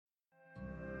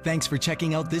Thanks for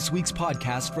checking out this week's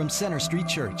podcast from Center Street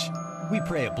Church. We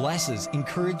pray it blesses,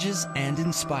 encourages, and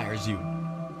inspires you.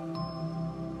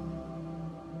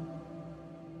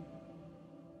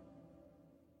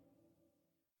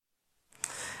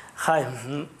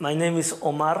 Hi, my name is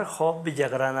Omar Jo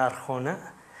Villagrán Arjona,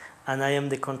 and I am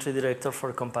the country director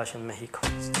for Compassion Mexico.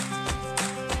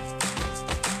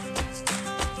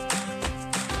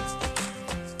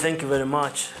 Thank you very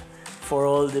much for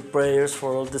all the prayers,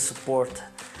 for all the support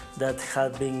that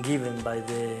have been given by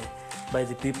the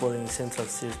people in Central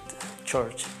Street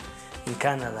Church in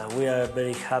Canada. We are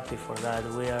very happy for that.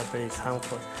 We are very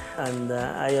thankful. And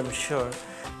I am sure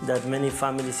that many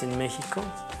families in Mexico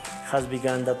has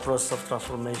begun that process of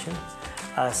transformation,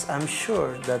 as I'm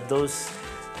sure that those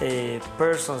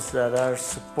persons that are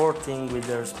supporting with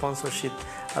their sponsorship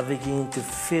are beginning to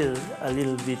feel a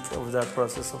little bit of that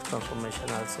process of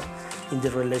transformation also in the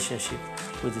relationship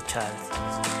with the child.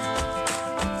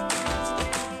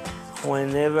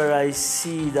 Whenever I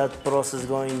see that process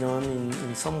going on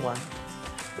in someone,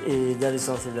 that is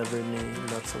something that brings me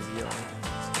lots of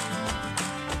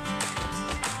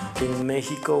joy. In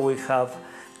Mexico, we have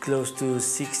close to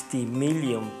 60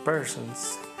 million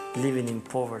persons living in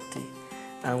poverty,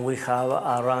 and we have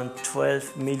around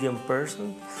 12 million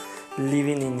persons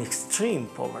living in extreme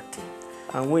poverty.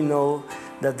 And we know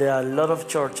that there are a lot of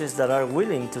churches that are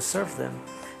willing to serve them,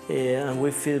 and we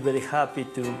feel very happy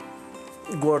to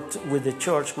work with the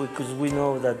church because we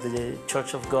know that the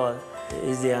Church of God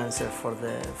is the answer for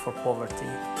poverty.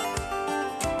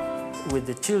 With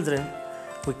the children,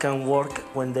 we can work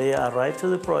when they arrive to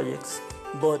the projects,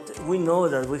 but we know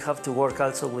that we have to work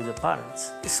also with the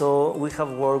parents. So we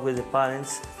have worked with the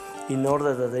parents in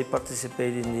order that they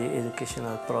participate in the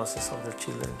educational process of their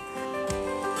children.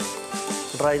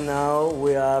 Right now,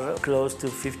 we are close to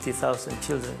 50,000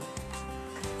 children.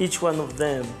 Each one of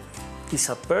them is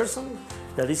a person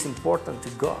that is important to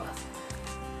God.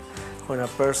 When a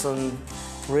person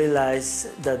realizes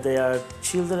that they are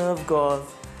children of God,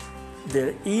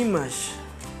 their image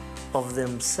of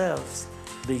themselves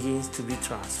begins to be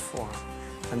transformed.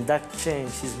 And that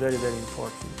change is very, very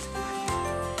important.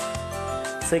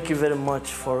 Thank you very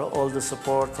much for all the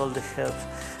support, all the help,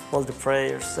 all the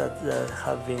prayers that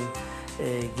have been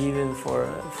given for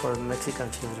Mexican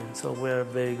children. So we're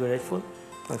very grateful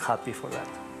and happy for that.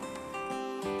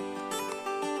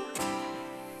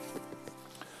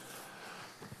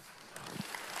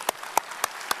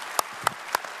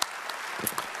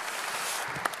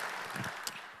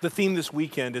 The theme this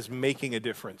weekend is Making a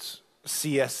Difference,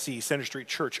 CSC, Center Street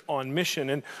Church on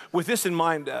Mission. And with this in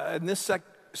mind, in this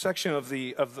section of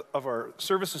our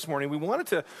service this morning, we wanted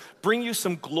to bring you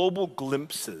some global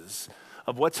glimpses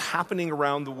of what's happening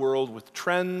around the world with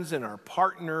trends and our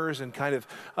partners, and kind of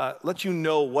let you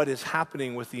know what is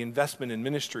happening with the investment in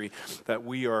ministry that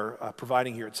we are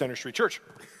providing here at Center Street Church.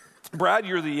 Brad,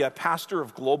 you're the pastor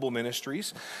of Global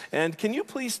Ministries, and can you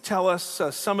please tell us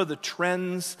some of the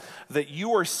trends that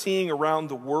you are seeing around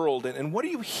the world, and what are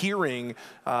you hearing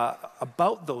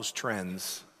about those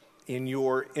trends in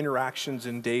your interactions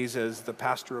and days as the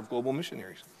pastor of Global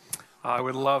Missionaries? I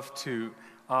would love to.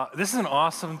 This is an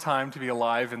awesome time to be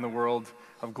alive in the world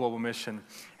of global mission.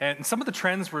 And some of the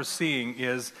trends we're seeing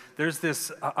is there's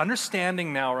this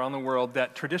understanding now around the world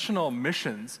that traditional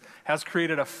missions has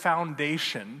created a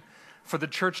foundation for the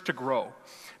church to grow.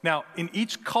 Now, in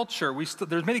each culture,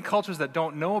 there's many cultures that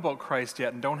don't know about Christ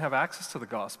yet and don't have access to the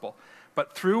gospel.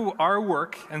 But through our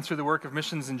work and through the work of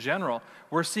missions in general,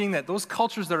 we're seeing that those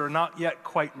cultures that are not yet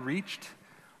quite reached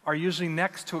are usually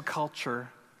next to a culture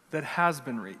that has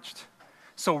been reached.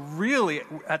 So really,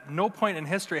 at no point in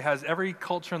history has every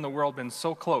culture in the world been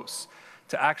so close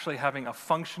to actually having a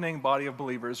functioning body of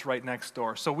believers right next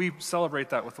door. So we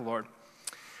celebrate that with the Lord.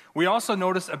 We also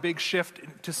notice a big shift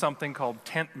to something called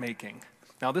tent making.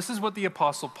 Now, this is what the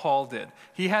Apostle Paul did.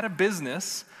 He had a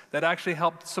business that actually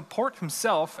helped support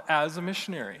himself as a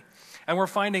missionary. And we're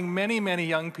finding many, many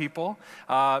young people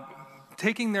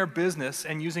taking their business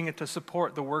and using it to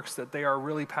support the works that they are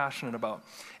really passionate about.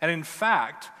 And in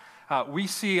fact, I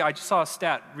just saw a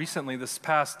stat recently, this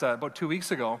past, about 2 weeks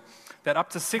ago, that up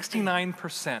to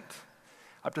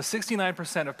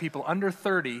 69% of people under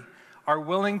 30 are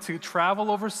willing to travel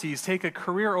overseas, take a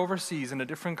career overseas in a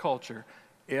different culture,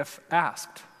 if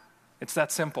asked. It's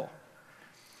that simple.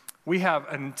 We have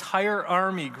an entire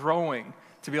army growing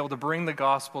to be able to bring the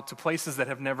gospel to places that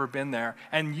have never been there,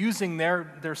 and using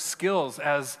their skills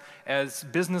as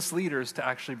business leaders to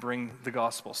actually bring the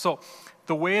gospel. So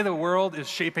the way the world is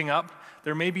shaping up,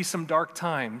 there may be some dark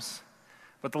times,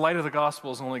 but the light of the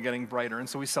gospel is only getting brighter, and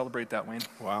so we celebrate that, Wayne.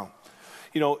 Wow.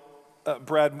 You know,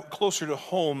 Brad, closer to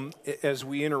home as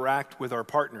we interact with our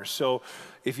partners. So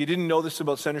if you didn't know this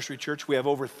about Center Street Church, we have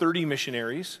over 30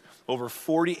 missionaries, over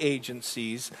 40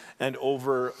 agencies, and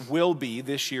will be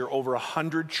this year, over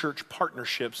 100 church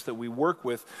partnerships that we work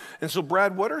with. And so,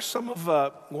 Brad, what are some of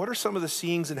the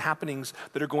seeings and happenings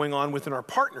that are going on within our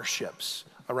partnerships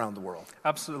around the world?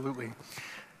 Absolutely.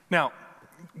 Now,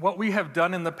 what we have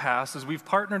done in the past is we've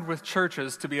partnered with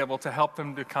churches to be able to help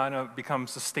them to kind of become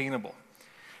sustainable.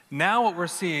 Now what we're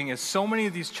seeing is so many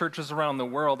of these churches around the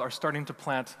world are starting to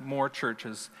plant more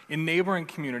churches in neighboring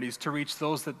communities to reach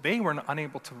those that they were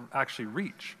unable to actually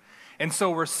reach. And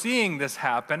so we're seeing this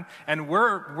happen, and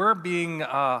we're being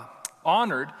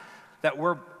honored that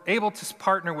we're able to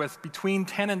partner with between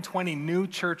 10 and 20 new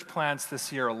church plants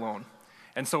this year alone.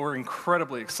 And so we're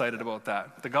incredibly excited about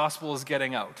that. The gospel is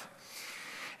getting out.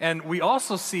 And we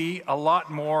also see a lot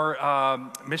more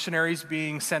missionaries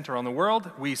being sent around the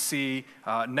world. We see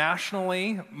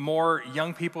nationally more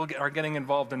young people are getting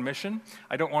involved in mission.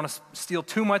 I don't want to steal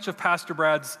too much of Pastor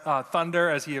Brad's thunder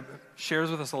as he shares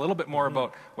with us a little bit more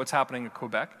about what's happening in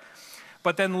Quebec.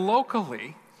 But then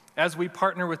locally, as we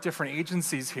partner with different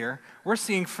agencies here, we're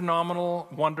seeing phenomenal,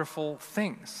 wonderful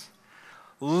things.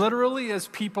 Literally, as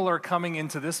people are coming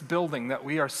into this building that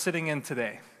we are sitting in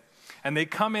today, and they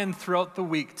come in throughout the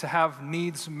week to have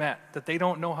needs met that they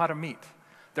don't know how to meet.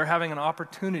 They're having an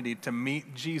opportunity to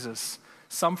meet Jesus,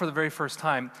 some for the very first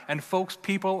time. And folks,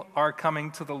 people are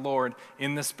coming to the Lord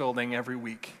in this building every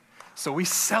week. So we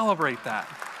celebrate that.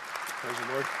 Praise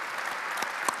the Lord.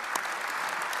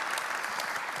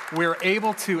 We're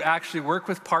able to actually work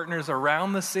with partners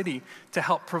around the city to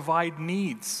help provide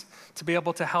needs, to be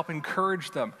able to help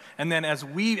encourage them. And then as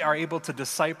we are able to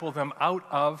disciple them out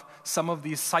of some of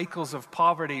these cycles of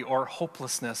poverty or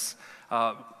hopelessness,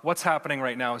 what's happening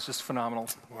right now is just phenomenal.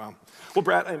 Wow. Well,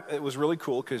 Brad, it was really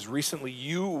cool because recently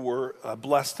you were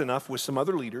blessed enough with some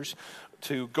other leaders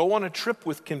to go on a trip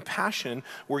with Compassion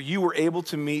where you were able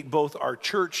to meet both our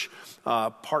church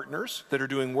partners that are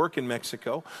doing work in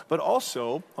Mexico, but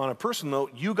also, on a personal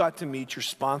note, you got to meet your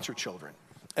sponsor children.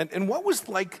 And what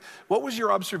was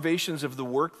your observations of the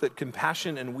work that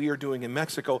Compassion and we are doing in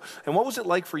Mexico, and what was it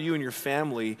like for you and your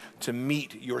family to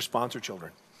meet your sponsor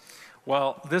children?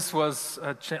 Well, this was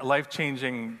a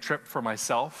life-changing trip for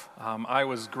myself. I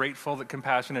was grateful that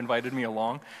Compassion invited me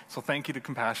along, so thank you to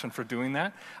Compassion for doing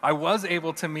that. I was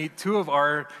able to meet two of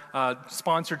our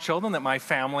sponsored children that my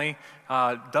family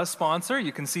does sponsor.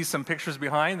 You can see some pictures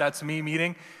behind. That's me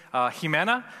meeting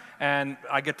Jimena, and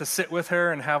I get to sit with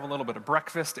her and have a little bit of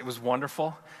breakfast. It was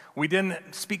wonderful. We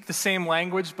didn't speak the same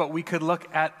language, but we could look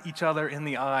at each other in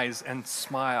the eyes and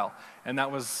smile, and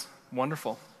that was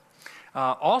wonderful.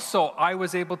 Also, I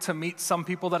was able to meet some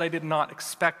people that I did not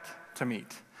expect to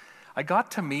meet. I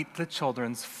got to meet the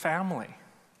children's family.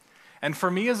 And for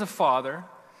me as a father,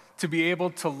 to be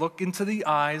able to look into the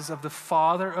eyes of the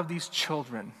father of these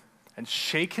children and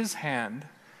shake his hand,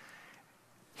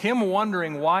 him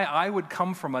wondering why I would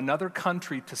come from another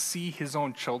country to see his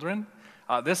own children,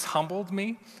 this humbled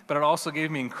me, but it also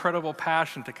gave me incredible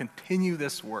passion to continue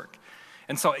this work.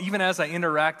 And so even as I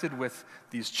interacted with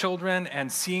these children and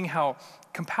seeing how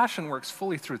Compassion works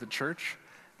fully through the church,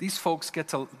 these folks get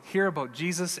to hear about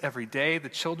Jesus every day, the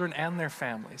children and their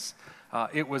families.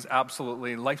 It was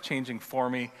absolutely life-changing for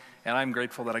me, and I'm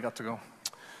grateful that I got to go.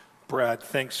 Brad,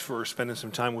 thanks for spending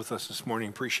some time with us this morning.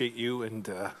 Appreciate you, and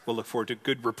we'll look forward to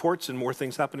good reports and more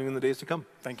things happening in the days to come.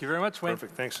 Thank you very much, Wayne.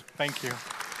 Perfect, thanks. Thank you.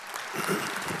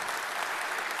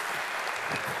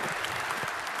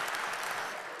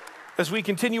 As we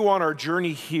continue on our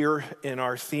journey here in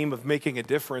our theme of making a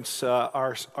difference,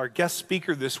 our guest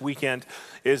speaker this weekend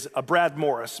is Brad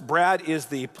Morris. Brad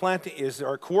is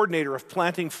our coordinator of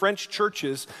planting French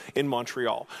churches in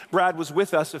Montreal. Brad was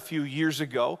with us a few years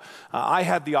ago. I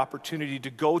had the opportunity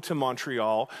to go to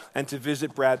Montreal and to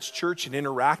visit Brad's church and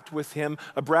interact with him.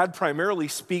 Brad primarily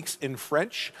speaks in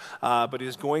French, but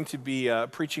is going to be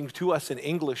preaching to us in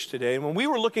English today. And when we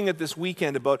were looking at this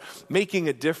weekend about making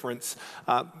a difference,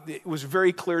 it was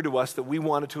very clear to us that we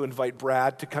wanted to invite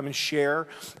Brad to come and share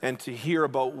and to hear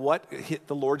about what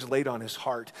the Lord's laid on his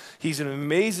heart. He's an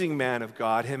amazing man of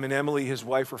God. Him and Emily, his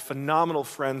wife, are phenomenal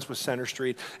friends with Center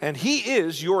Street, and he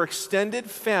is your extended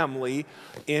family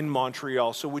in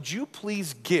Montreal. So would you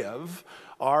please give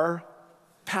our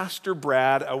Pastor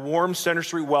Brad a warm Center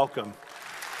Street welcome?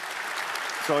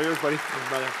 It's all yours, buddy.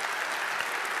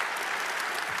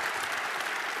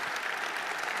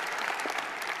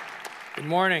 Good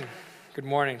morning. Good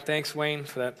morning. Thanks, Wayne,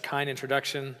 for that kind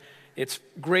introduction. It's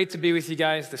great to be with you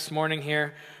guys this morning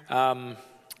here.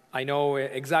 I know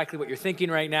exactly what you're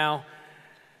thinking right now.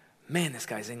 Man, this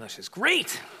guy's English is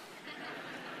great.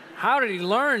 how did he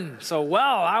learn so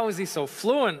well? How is he so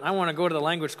fluent? I want to go to the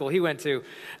language school he went to.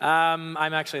 I'm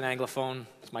actually an Anglophone.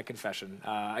 It's my confession.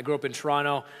 I grew up in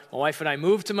Toronto. My wife and I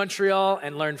moved to Montreal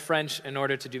and learned French in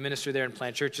order to do ministry there and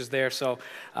plant churches there. So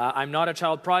I'm not a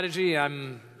child prodigy.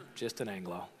 I'm just an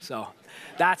Anglo. So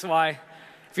that's why.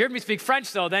 If you heard me speak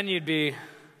French, though, then you'd be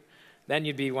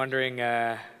wondering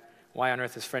why on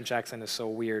earth his French accent is so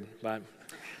weird. But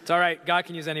it's all right. God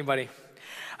can use anybody.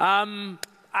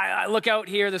 I look out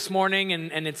here this morning,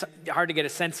 and it's hard to get a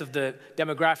sense of the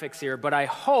demographics here, but I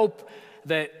hope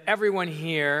that everyone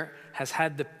here has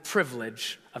had the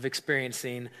privilege of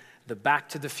experiencing the Back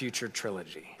to the Future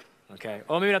trilogy, okay?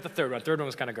 Well, maybe not the third one. The third one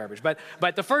was kind of garbage, but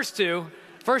the first two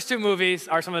movies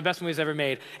are some of the best movies ever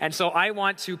made, and so I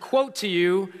want to quote to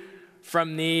you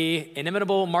from the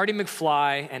inimitable Marty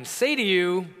McFly and say to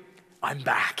you, I'm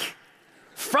back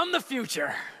from the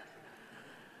future.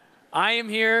 I am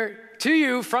here to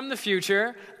you from the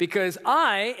future because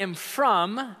I am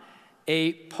from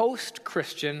a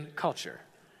post-Christian culture.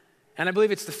 And I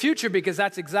believe it's the future because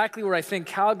that's exactly where I think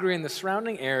Calgary and the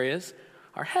surrounding areas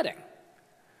are heading.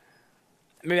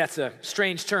 Maybe that's a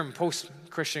strange term,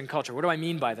 post-Christian culture. What do I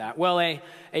mean by that? Well,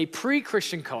 a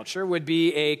pre-Christian culture would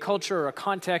be a culture or a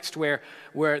context where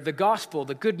the gospel,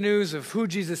 the good news of who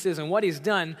Jesus is and what he's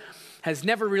done has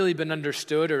never really been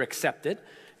understood or accepted.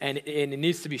 And it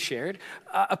needs to be shared.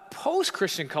 A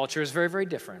post-Christian culture is very, very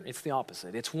different. It's the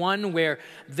opposite. It's one where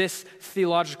this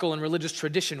theological and religious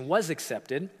tradition was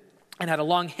accepted and had a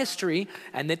long history,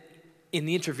 and that in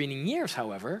the intervening years,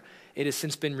 however, it has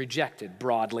since been rejected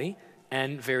broadly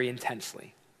and very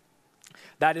intensely.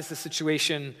 That is the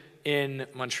situation in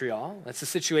Montreal. That's the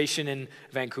situation in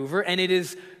Vancouver, and it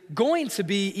is going to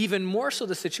be even more so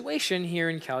the situation here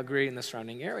in Calgary and the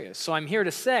surrounding areas. So I'm here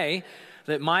to say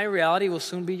that my reality will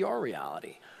soon be your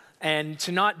reality. And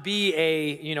to not be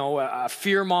a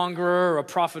fear-monger or a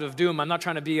prophet of doom. I'm not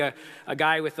trying to be a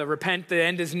guy with a repent, the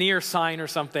end is near sign or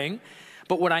something.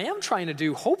 But what I am trying to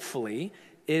do, hopefully,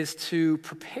 is to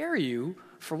prepare you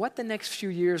for what the next few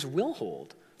years will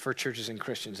hold for churches and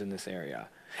Christians in this area.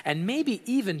 And maybe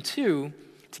even, too,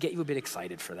 to get you a bit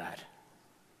excited for that.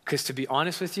 Because to be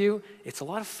honest with you, it's a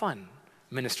lot of fun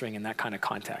ministering in that kind of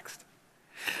context.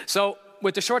 So,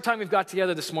 with the short time we've got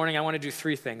together this morning, I want to do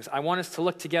three things. I want us to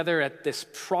look together at this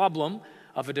problem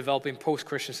of a developing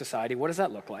post-Christian society. What does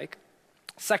that look like?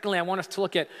 Secondly, I want us to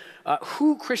look at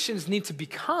who Christians need to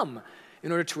become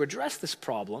in order to address this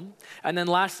problem. And then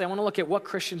lastly, I want to look at what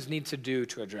Christians need to do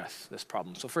to address this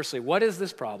problem. So firstly, what is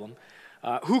this problem?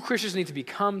 Who Christians need to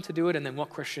become to do it, and then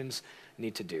what Christians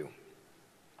need to do.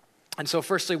 And so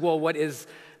firstly, well, what is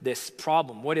this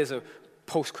problem? What is a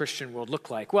post-Christian world look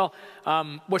like? Well,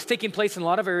 what's taking place in a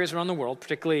lot of areas around the world,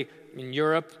 particularly in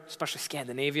Europe, especially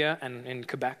Scandinavia and in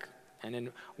Quebec and in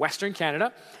Western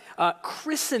Canada,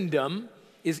 Christendom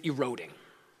is eroding.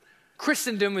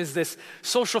 Christendom is this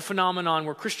social phenomenon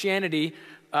where Christianity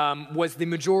was the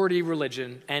majority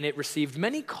religion, and it received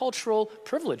many cultural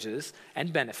privileges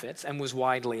and benefits and was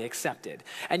widely accepted.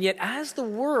 And yet, as the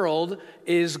world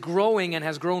is growing and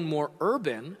has grown more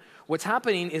urban, what's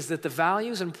happening is that the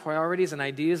values and priorities and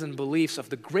ideas and beliefs of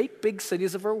the great big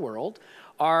cities of our world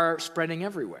are spreading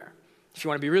everywhere. If you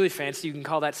want to be really fancy, you can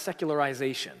call that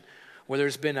secularization, where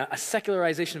there's been a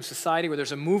secularization of society, where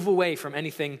there's a move away from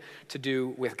anything to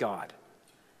do with God.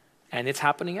 And it's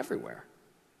happening everywhere.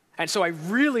 And so I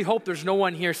really hope there's no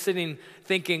one here sitting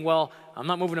thinking, well, I'm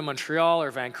not moving to Montreal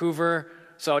or Vancouver,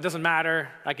 so it doesn't matter.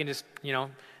 I can just,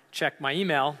 check my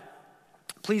email.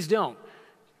 Please don't,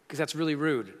 because that's really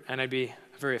rude, and I'd be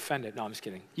very offended. No, I'm just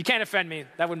kidding. You can't offend me.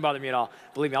 That wouldn't bother me at all.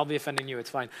 Believe me, I'll be offending you. It's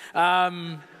fine.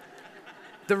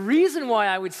 The reason why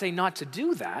I would say not to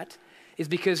do that is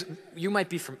because you might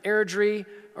be from Airdrie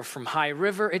or from High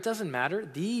River. It doesn't matter.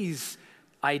 These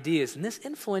ideas and this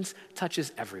influence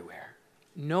touches everywhere.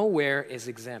 Nowhere is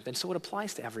exempt, and so it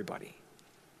applies to everybody.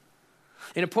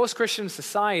 In a post-Christian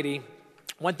society,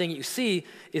 one thing you see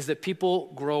is that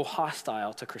people grow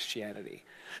hostile to Christianity.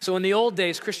 So in the old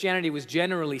days, Christianity was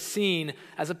generally seen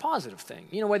as a positive thing.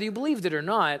 Whether you believed it or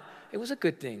not, it was a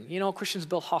good thing. Christians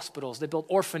built hospitals, they built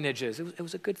orphanages. It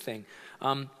was a good thing.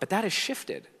 But that has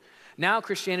shifted. Now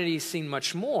Christianity is seen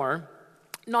much more,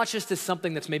 not just as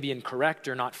something that's maybe incorrect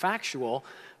or not factual,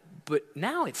 but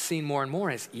now it's seen more and more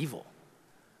as evil,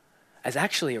 as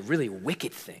actually a really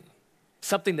wicked thing,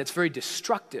 something that's very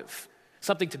destructive,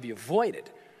 something to be avoided.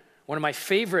 One of my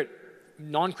favorite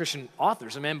non-Christian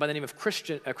authors, a man by the name of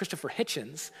Christopher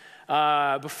Hitchens,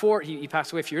 before he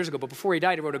passed away a few years ago, but before he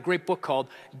died, he wrote a great book called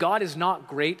God is Not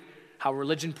Great, How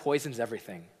Religion Poisons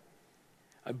Everything.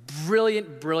 A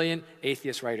brilliant, brilliant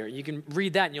atheist writer. You can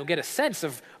read that and you'll get a sense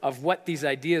of what these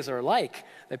ideas are like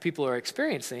that people are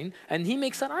experiencing. And he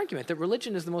makes that argument that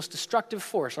religion is the most destructive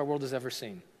force our world has ever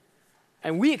seen.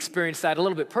 And we experienced that a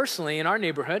little bit personally in our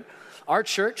neighborhood. Our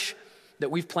church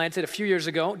that we've planted a few years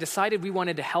ago decided we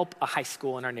wanted to help a high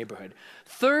school in our neighborhood.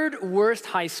 Third worst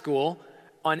high school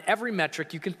on every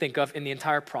metric you can think of in the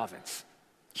entire province.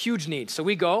 Huge need. So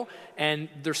we go, and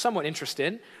they're somewhat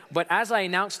interested. But as I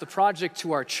announced the project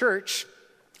to our church,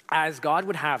 as God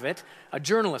would have it, a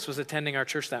journalist was attending our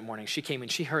church that morning. She came and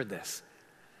she heard this.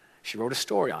 She wrote a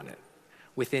story on it.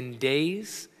 Within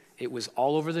days, it was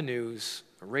all over the news,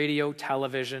 radio,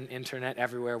 television, internet,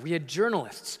 everywhere. We had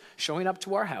journalists showing up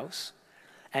to our house,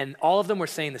 and all of them were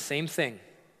saying the same thing.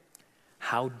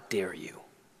 How dare you?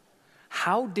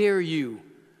 How dare you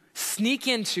sneak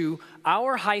into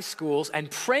our high schools and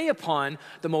prey upon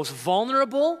the most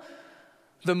vulnerable,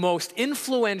 the most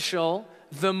influential,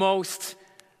 the most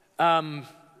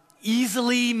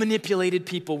easily manipulated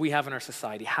people we have in our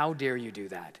society. How dare you do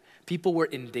that? People were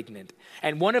indignant.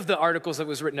 And one of the articles that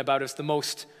was written about us, the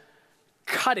most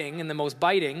cutting and the most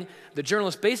biting, the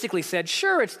journalist basically said,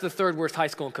 sure, it's the third worst high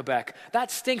school in Quebec.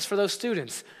 That stinks for those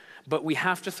students. But we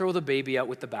have to throw the baby out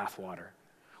with the bathwater.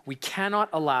 We cannot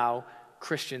allow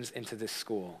Christians into this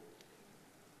school.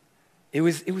 It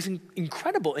was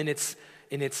incredible in its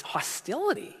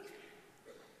hostility.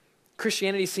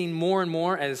 Christianity is seen more and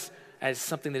more as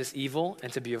something that is evil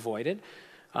and to be avoided.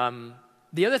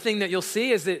 The other thing that you'll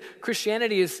see is that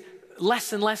Christianity is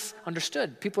less and less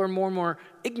understood. People are more and more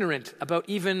ignorant about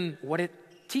even what it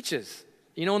teaches.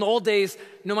 You know, in the old days,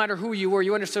 no matter who you were,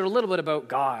 you understood a little bit about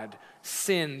God,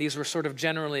 sin. These were sort of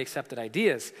generally accepted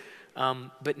ideas.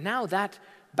 But now that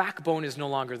backbone is no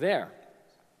longer there.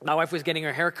 My wife was getting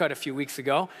her hair cut a few weeks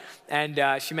ago,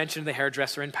 and she mentioned the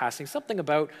hairdresser in passing, something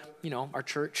about, our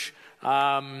church.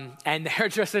 And the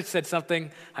hairdresser said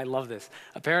something, I love this.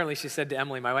 Apparently she said to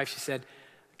Emily, my wife, she said,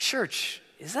 church,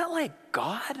 is that like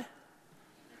God?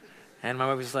 And my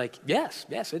wife was like, yes,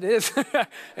 it is.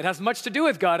 It has much to do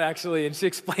with God, actually. And she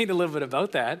explained a little bit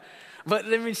about that. But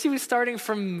she was starting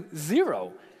from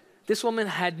zero. This woman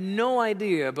had no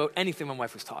idea about anything my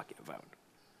wife was talking about.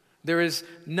 There is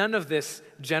none of this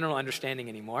general understanding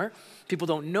anymore. People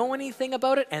don't know anything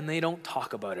about it, and they don't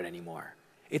talk about it anymore.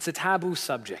 It's a taboo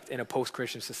subject in a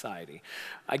post-Christian society.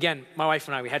 Again, my wife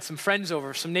and I, we had some friends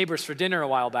over, some neighbors for dinner a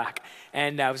while back,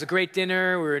 and it was a great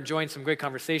dinner. We were enjoying some great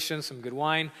conversations, some good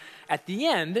wine. At the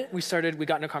end, we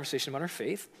got in a conversation about our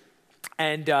faith,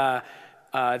 and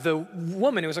the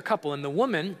woman, it was a couple, and the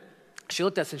woman, she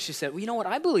looked at us and she said, well, you know what,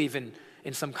 I believe in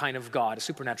some kind of God, a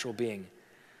supernatural being.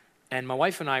 And my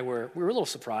wife and I were a little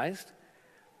surprised,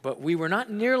 but we were not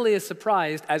nearly as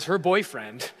surprised as her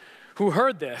boyfriend, who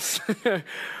heard this.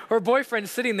 Her boyfriend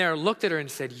sitting there looked at her and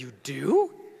said, you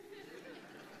do?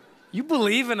 You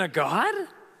believe in a God?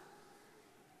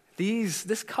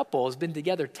 This couple has been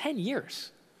together 10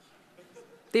 years.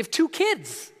 They have 2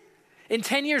 kids. In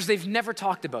 10 years, they've never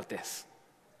talked about this.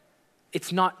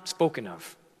 It's not spoken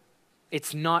of.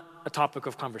 It's not a topic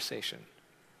of conversation.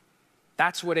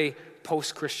 That's what a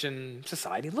post-Christian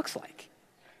society looks like.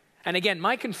 And again,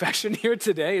 my confession here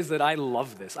today is that I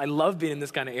love this. I love being in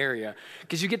this kind of area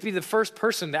because you get to be the first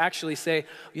person to actually say,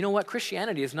 you know what,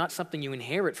 Christianity is not something you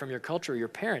inherit from your culture or your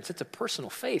parents. It's a personal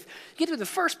faith. You get to be the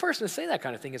first person to say that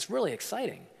kind of thing. It's really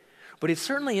exciting. But it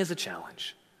certainly is a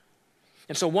challenge.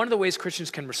 And so one of the ways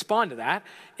Christians can respond to that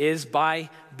is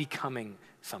by becoming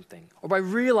something or by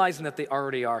realizing that they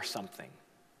already are something.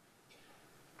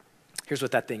 Here's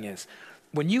what that thing is.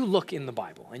 When you look in the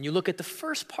Bible and you look at the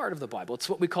first part of the Bible, it's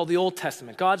what we call the Old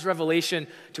Testament, God's revelation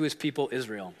to his people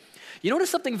Israel. You notice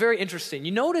something very interesting.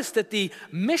 You notice that the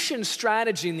mission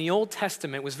strategy in the Old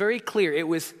Testament was very clear. It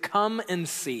was come and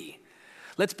see.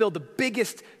 Let's build the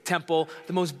biggest temple,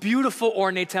 the most beautiful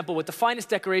ornate temple with the finest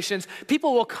decorations.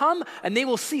 People will come and they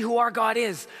will see who our God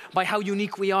is by how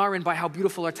unique we are and by how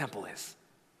beautiful our temple is.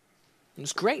 And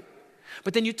it's great.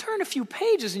 But then you turn a few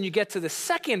pages and you get to the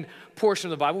second portion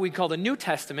of the Bible we call the New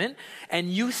Testament,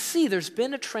 and you see there's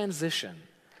been a transition.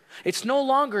 It's no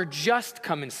longer just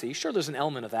come and see. Sure, there's an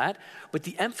element of that, but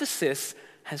the emphasis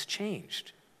has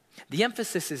changed. The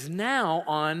emphasis is now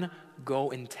on go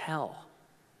and tell.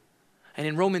 And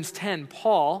in Romans 10,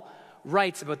 Paul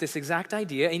writes about this exact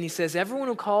idea, and he says, everyone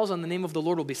who calls on the name of the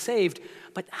Lord will be saved,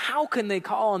 but how can they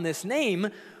call on this name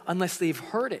unless they've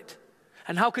heard it?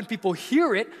 And how can people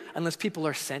hear it unless people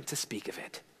are sent to speak of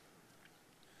it?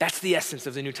 That's the essence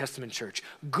of the New Testament church.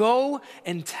 Go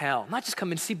and tell. Not just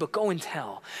come and see, but go and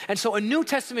tell. And so a New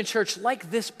Testament church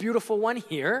like this beautiful one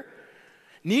here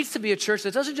needs to be a church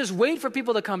that doesn't just wait for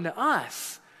people to come to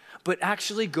us, but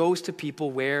actually goes to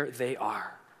people where they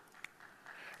are.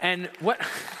 And what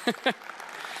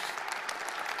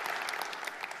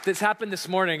this happened this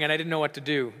morning, and I didn't know what to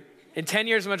do. In 10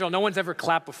 years of Montreal, no one's ever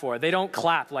clapped before. They don't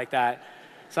clap like that.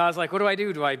 So I was like, what do I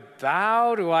do? Do I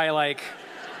bow? Do I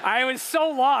I was so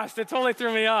lost. It totally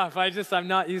threw me off. I'm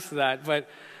not used to that. But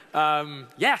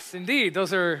yes, indeed,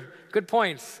 those are good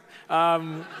points.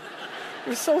 It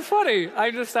was so funny.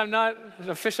 I'm not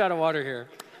a fish out of water here.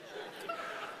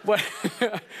 What,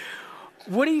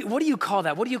 what do you call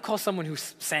that? What do you call someone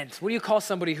who's sent? What do you call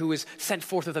somebody who is sent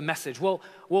forth with a message? Well,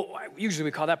 usually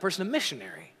we call that person a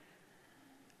missionary.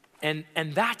 And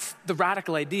that's the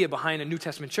radical idea behind a New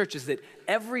Testament church, is that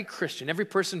every Christian, every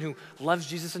person who loves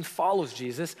Jesus and follows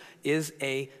Jesus is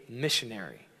a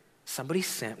missionary. Somebody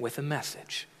sent with a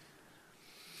message.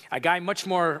 A guy much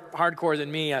more hardcore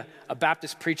than me, a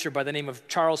Baptist preacher by the name of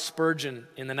Charles Spurgeon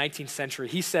in the 19th century,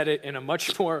 he said it in a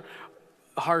much more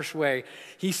harsh way.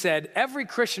 He said, every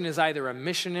Christian is either a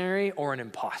missionary or an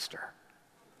imposter.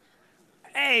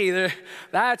 Hey,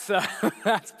 that's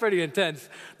pretty intense.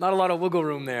 Not a lot of wiggle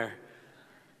room there.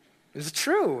 It's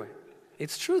true.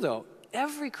 It's true, though.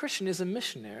 Every Christian is a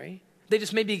missionary. They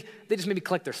just maybe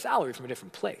collect their salary from a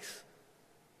different place.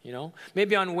 You know,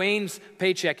 maybe on Wayne's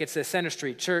paycheck it says Center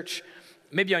Street Church.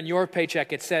 Maybe on your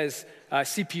paycheck it says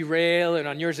CP Rail, and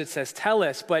on yours it says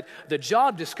TELUS. But the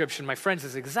job description, my friends,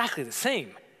 is exactly the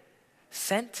same.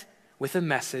 Sent with a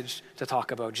message to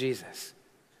talk about Jesus.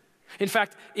 In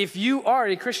fact, if you are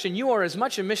a Christian, you are as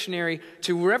much a missionary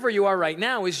to wherever you are right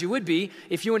now as you would be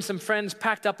if you and some friends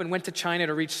packed up and went to China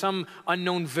to reach some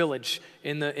unknown village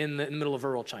in the middle of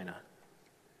rural China.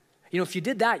 You know, if you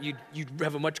did that, you'd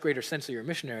have a much greater sense that you're a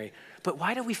missionary. But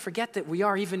why do we forget that we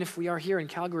are, even if we are here in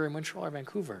Calgary or Montreal or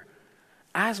Vancouver,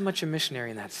 as much a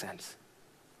missionary in that sense?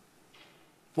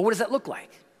 Well, what does that look like?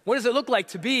 What does it look like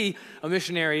to be a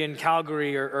missionary in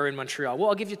Calgary or in Montreal? Well,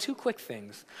 I'll give you two quick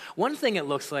things. One thing it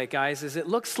looks like, guys, is it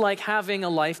looks like having a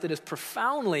life that is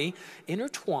profoundly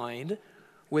intertwined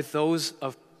with those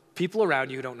of people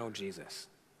around you who don't know Jesus.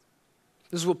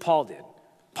 This is what Paul did.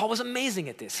 Paul was amazing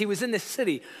at this. He was in this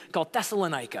city called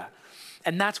Thessalonica,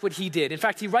 and that's what he did. In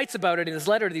fact, he writes about it in his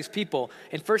letter to these people.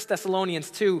 In 1 Thessalonians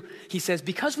 2, he says,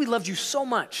 because we loved you so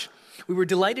much, we were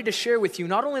delighted to share with you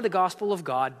not only the gospel of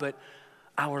God, but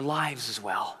our lives as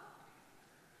well.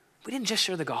 We didn't just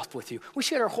share the gospel with you. We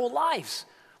shared our whole lives.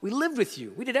 We lived with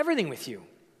you. We did everything with you.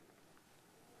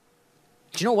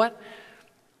 Do you know what?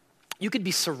 You could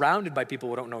be surrounded by people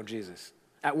who don't know Jesus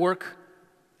at work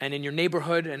and in your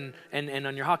neighborhood and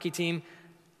on your hockey team,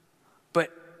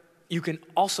 but you can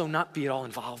also not be at all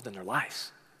involved in their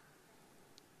lives.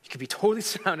 You could be totally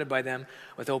surrounded by them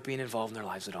without being involved in their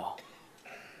lives at all.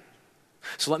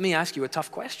 So let me ask you a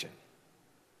tough question.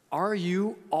 Are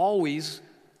you always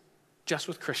just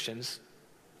with Christians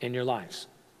in your lives?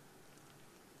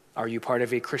 Are you part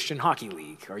of a Christian hockey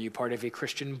league? Are you part of a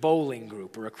Christian bowling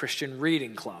group or a Christian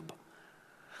reading club?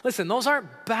 Listen, those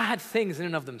aren't bad things in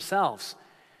and of themselves.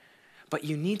 But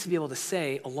you need to be able to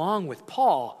say, along with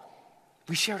Paul,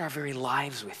 we shared our very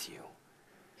lives with you.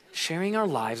 Sharing our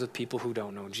lives with people who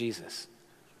don't know Jesus.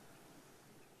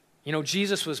 You know,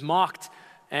 Jesus was mocked,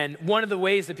 and one of the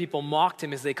ways that people mocked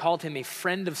him is they called him a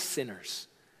friend of sinners.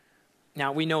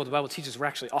 Now, we know the Bible teaches we're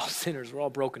actually all sinners. We're all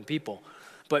broken people.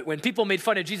 But when people made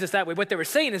fun of Jesus that way, what they were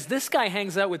saying is this guy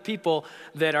hangs out with people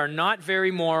that are not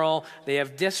very moral. They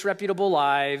have disreputable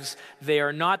lives. They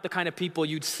are not the kind of people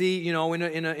you'd see, you know,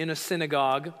 in a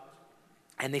synagogue.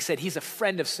 And they said he's a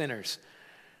friend of sinners.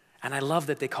 And I love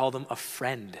that they called him a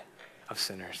friend of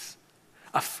sinners.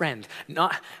 A friend.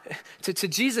 Not to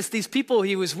Jesus, these people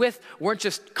he was with weren't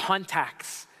just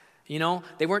contacts. You know,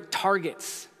 they weren't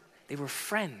targets. They were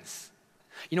friends.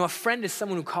 You know, a friend is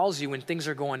someone who calls you when things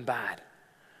are going bad.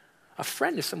 A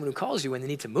friend is someone who calls you when they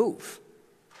need to move.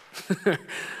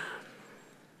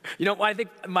 You know, I think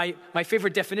my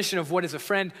favorite definition of what is a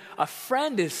friend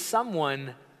is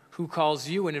someone who calls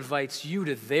you and invites you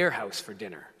to their house for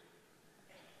dinner.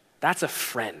 That's a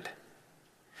friend.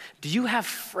 Do you have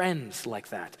friends like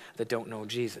that don't know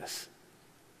Jesus?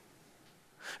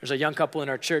 There's a young couple in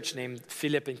our church named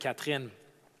Philippe and Catherine.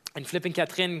 And Philippe and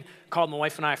Catherine called my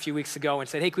wife and I a few weeks ago and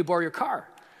said, hey, can we borrow your car?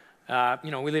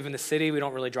 You know, we live in the city. We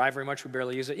don't really drive very much. We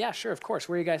barely use it. Yeah, sure, of course.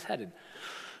 Where are you guys headed?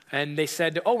 And they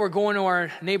said, oh, we're going to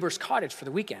our neighbor's cottage for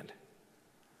the weekend.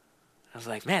 I was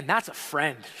like, man, that's a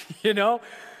friend, you know?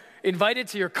 Invited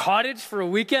to your cottage for a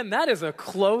weekend? That is a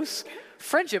close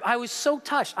friendship. I was so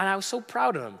touched, and I was so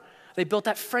proud of them. They built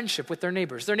that friendship with their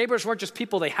neighbors. Their neighbors weren't just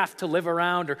people they have to live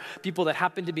around or people that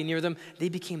happen to be near them. They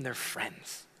became their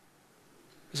friends.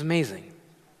 It was amazing.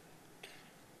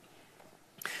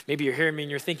 Maybe you're hearing me and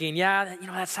you're thinking, yeah,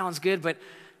 that sounds good, but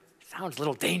it sounds a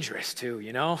little dangerous too,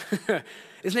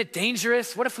 Isn't it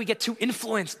dangerous? What if we get too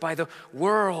influenced by the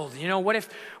world?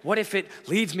 What if it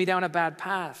leads me down a bad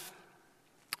path?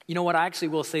 You know what, I actually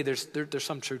will say there's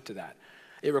some truth to that.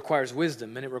 It requires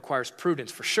wisdom and it requires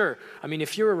prudence for sure. I mean,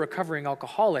 if you're a recovering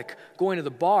alcoholic, going to the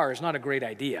bar is not a great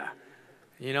idea,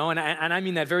 and I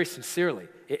mean that very sincerely.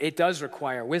 It does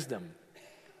require wisdom,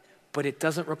 but it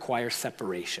doesn't require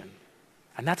separation.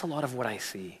 And that's a lot of what I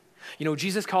see.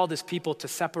 Jesus called his people to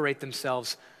separate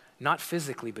themselves, not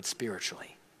physically, but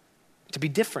spiritually. To be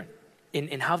different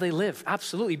in how they live,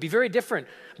 absolutely. Be very different,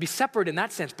 be separate in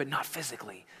that sense, but not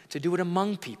physically. To do it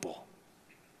among people.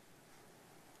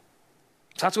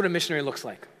 So that's what a missionary looks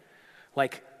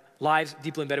like lives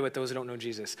deeply embedded with those who don't know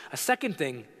Jesus. A second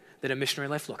thing that a missionary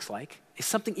life looks like is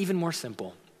something even more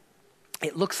simple.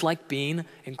 It looks like being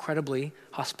incredibly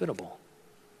hospitable.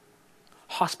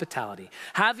 Hospitality.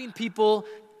 Having people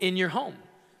in your home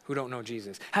who don't know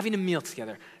Jesus. Having a meal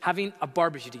together. Having a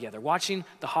barbecue together. Watching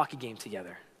the hockey game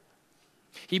together.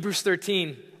 Hebrews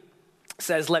 13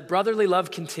 says, "Let brotherly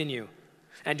love continue.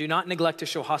 And do not neglect to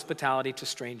show hospitality to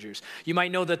strangers." You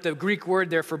might know that the Greek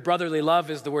word there for brotherly love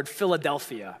is the word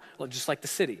Philadelphia, just like the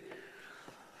city.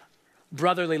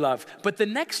 Brotherly love. But the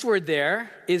next word there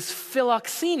is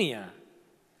philoxenia.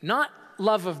 Not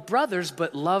love of brothers,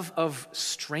 but love of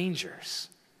strangers.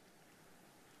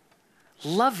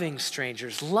 Loving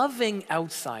strangers, loving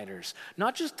outsiders.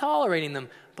 Not just tolerating them,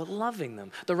 but loving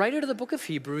them. The writer to the book of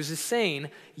Hebrews is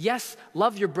saying, yes,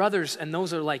 love your brothers and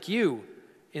those are like you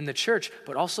in the church,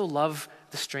 but also love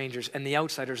the strangers and the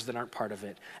outsiders that aren't part of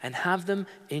it, and have them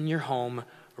in your home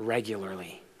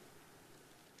regularly.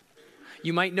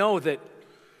 You might know that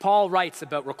Paul writes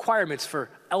about requirements for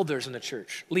elders in the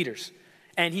church, leaders,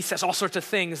 and he says all sorts of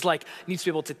things like needs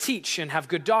to be able to teach and have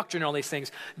good doctrine and all these things.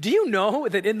 Do you know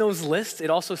that in those lists it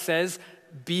also says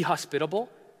be hospitable?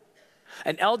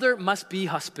 An elder must be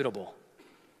hospitable.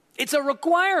 It's a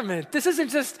requirement. This isn't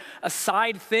just a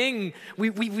side thing.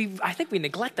 I think we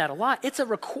neglect that a lot. It's a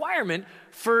requirement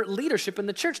for leadership in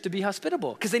the church to be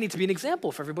hospitable because they need to be an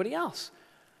example for everybody else.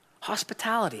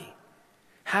 Hospitality,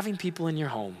 having people in your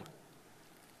home,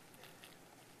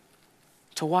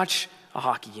 to watch a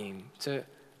hockey game, to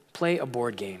play a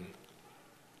board game.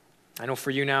 I know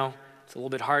for you now, it's a little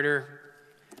bit harder.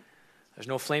 There's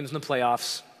no Flames in the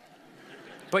playoffs,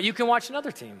 but you can watch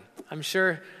another team. I'm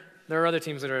sure there are other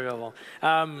teams that are available.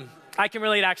 I can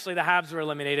relate, actually. The Habs were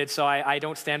eliminated, so I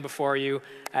don't stand before you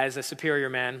as a superior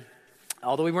man.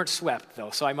 Although we weren't swept,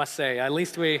 though, so I must say, at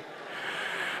least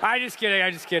I'm just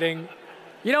kidding.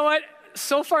 You know what?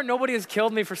 So far, nobody has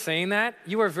killed me for saying that.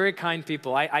 You are very kind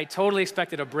people. I totally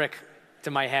expected a brick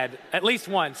to my head, at least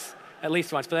once, but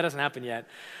that hasn't happened yet.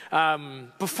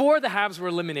 Before the Habs were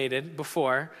eliminated,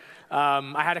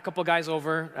 I had a couple guys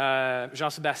over,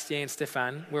 Jean-Sébastien and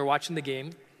Stéphane. We were watching the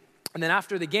game. And then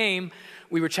after the game,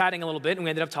 we were chatting a little bit, and we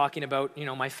ended up talking about,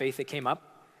 my faith that came up.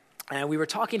 And we were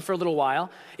talking for a little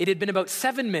while. It had been about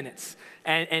 7 minutes.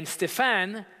 And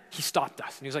Stéphane, he stopped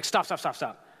us. And he was like, stop.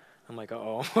 I'm like,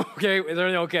 uh-oh, okay, is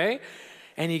everything okay?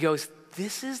 And he goes,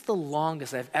 this is the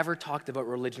longest I've ever talked about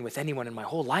religion with anyone in my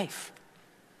whole life.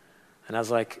 And I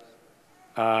was like,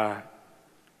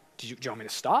 do you want me to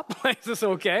stop? Is this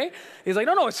okay? He's like,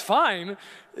 no, it's fine.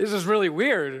 This is really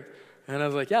weird. And I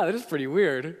was like, yeah, that is pretty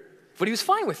weird. But he was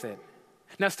fine with it.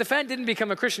 Now, Stéphane didn't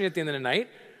become a Christian at the end of the night.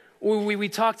 We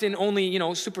talked in only,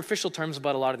 superficial terms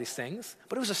about a lot of these things.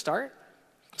 But it was a start.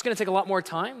 It's going to take a lot more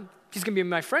time. He's going to be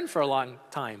my friend for a long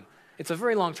time. It's a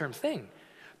very long-term thing.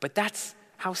 But that's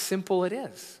how simple it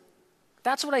is.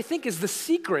 That's what I think is the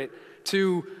secret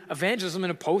to evangelism in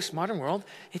a postmodern world.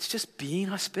 It's just being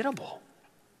hospitable.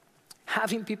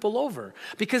 Having people over.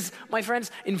 Because, my friends,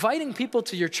 inviting people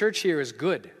to your church here is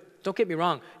good. Don't get me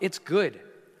wrong, it's good.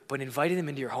 But inviting them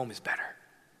into your home is better.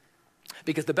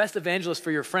 Because the best evangelist for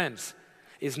your friends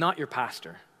is not your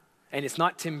pastor. And it's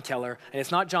not Tim Keller. And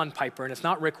it's not John Piper. And it's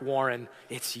not Rick Warren.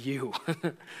 It's you.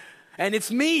 And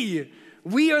it's me.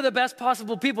 We are the best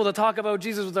possible people to talk about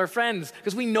Jesus with our friends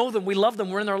because we know them, we love them,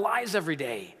 we're in their lives every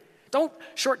day. Don't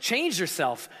shortchange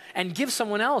yourself and give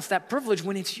someone else that privilege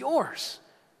when it's yours.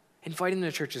 Inviting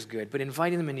them to church is good, but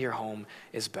inviting them into your home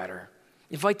is better.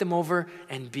 Invite them over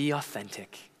and be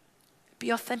authentic. Be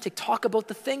authentic. Talk about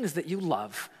the things that you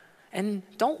love and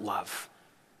don't love.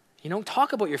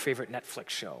 Talk about your favorite Netflix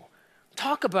show.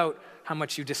 Talk about how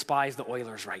much you despise the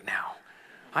Oilers right now.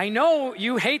 I know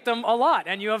you hate them a lot,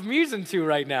 and you have reason to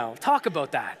right now. Talk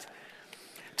about that.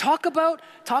 Talk about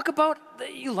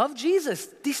that you love Jesus.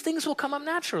 These things will come up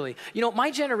naturally. You know,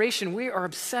 my generation, we are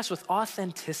obsessed with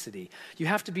authenticity. You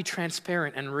have to be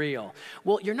transparent and real.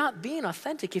 Well, you're not being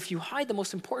authentic if you hide the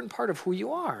most important part of who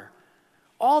you are.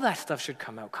 All that stuff should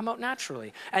come out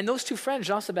naturally. And those two friends,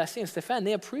 Jean-Sébastien and Stéphane,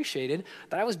 they appreciated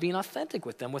that I was being authentic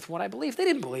with them, with what I believed. They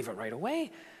didn't believe it right away,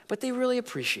 but they really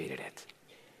appreciated it.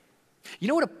 You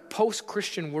know what a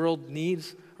post-Christian world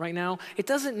needs right now? It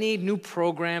doesn't need new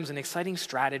programs and exciting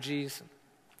strategies.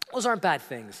 Those aren't bad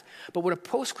things. But what a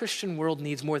post-Christian world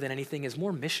needs more than anything is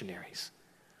more missionaries.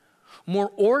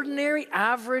 More ordinary,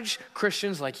 average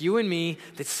Christians like you and me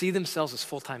that see themselves as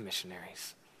full-time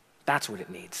missionaries. That's what it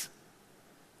needs.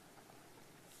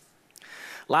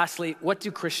 Lastly, what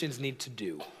do Christians need to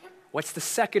do? What's the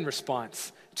second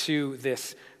response to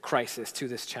this crisis, to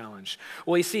this challenge?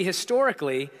 Well, you see,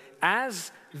 historically,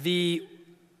 as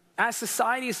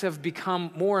societies have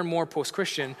become more and more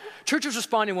post-Christian, churches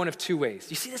respond in one of two ways.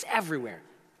 You see this everywhere.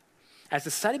 As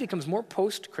society becomes more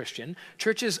post-Christian,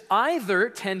 churches either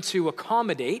tend to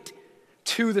accommodate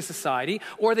to the society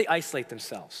or they isolate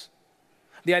themselves.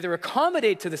 They either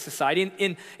accommodate to the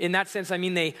society, in that sense, I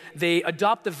mean they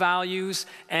adopt the values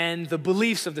and the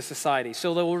beliefs of the society.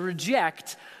 So they will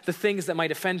reject the things that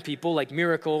might offend people, like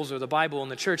miracles or the Bible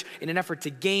and the church, in an effort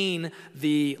to gain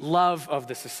the love of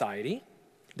the society.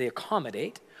 They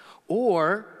accommodate,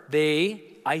 or they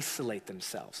isolate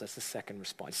themselves. That's the second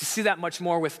response. You see that much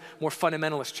more with more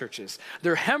fundamentalist churches.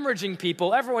 They're hemorrhaging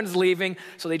people, everyone's leaving,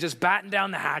 so they just batten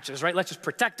down the hatches, right? Let's just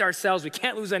protect ourselves, we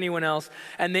can't lose anyone else,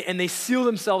 and they seal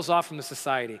themselves off from the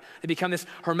society. They become this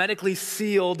hermetically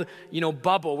sealed,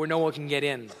 bubble where no one can get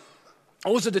in.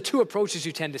 Those are the two approaches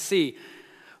you tend to see.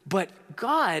 But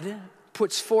God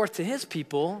puts forth to his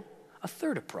people a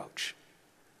third approach.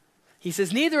 He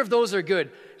says neither of those are good,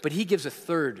 but he gives a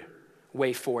third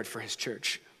way forward for his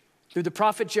church. Through the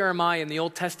prophet Jeremiah in the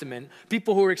Old Testament,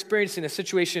 people who are experiencing a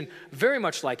situation very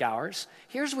much like ours,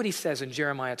 here's what he says in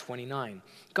Jeremiah 29.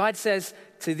 God says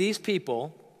to these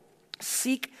people,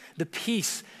 seek the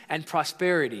peace and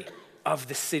prosperity of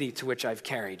the city to which I've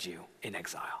carried you in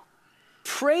exile.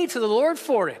 Pray to the Lord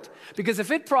for it, because if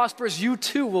it prospers, you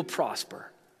too will prosper.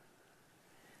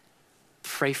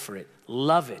 Pray for it,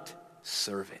 love it,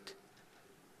 serve it.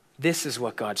 This is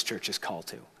what God's church is called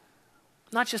to.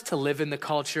 Not just to live in the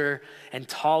culture and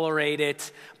tolerate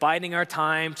it, biding our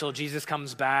time till Jesus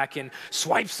comes back and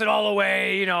swipes it all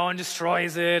away, and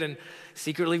destroys it and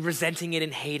secretly resenting it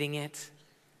and hating it.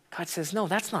 God says, no,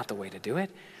 that's not the way to do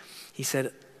it. He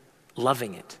said,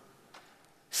 loving it,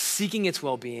 seeking its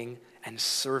well-being, and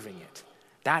serving it.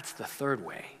 That's the third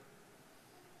way.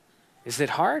 Is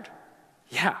it hard?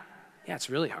 Yeah, it's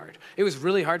really hard. It was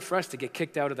really hard for us to get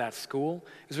kicked out of that school.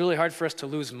 It was really hard for us to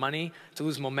lose money, to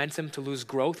lose momentum, to lose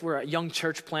growth. We're a young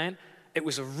church plant. It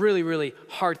was a really, really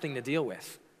hard thing to deal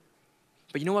with.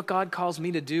 But you know what God calls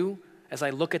me to do as I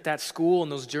look at that school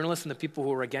and those journalists and the people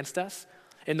who are against us?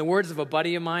 In the words of a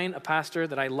buddy of mine, a pastor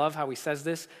that I love how he says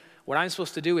this, what I'm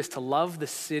supposed to do is to love the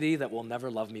city that will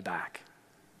never love me back.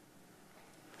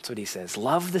 That's what he says.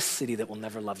 Love the city that will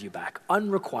never love you back.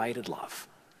 Unrequited love.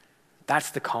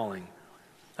 That's the calling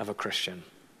of a Christian.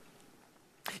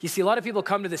 You see, a lot of people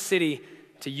come to the city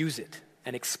to use it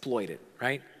and exploit it,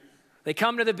 right? They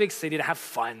come to the big city to have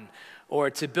fun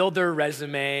or to build their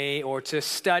resume or to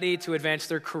study to advance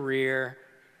their career.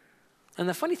 And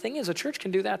the funny thing is, a church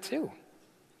can do that too.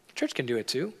 A church can do it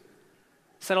too.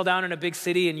 Settle down in a big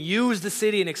city and use the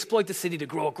city and exploit the city to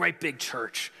grow a great big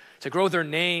church, to grow their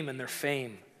name and their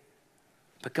fame.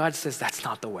 But God says that's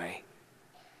not the way.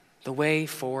 The way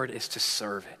forward is to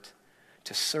serve it,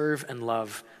 to serve and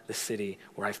love the city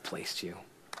where I've placed you.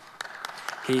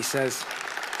 He says,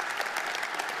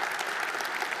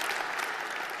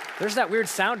 there's that weird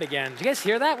sound again. Did you guys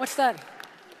hear that? What's that?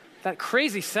 That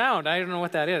crazy sound. I don't know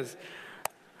what that is.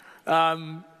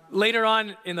 Later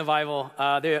on in the Bible,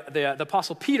 the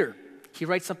Apostle Peter, he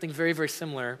writes something very, very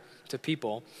similar to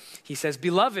people. He says,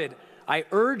 beloved, I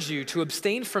urge you to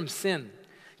abstain from sin.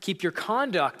 Keep your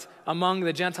conduct among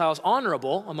the Gentiles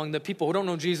honorable, among the people who don't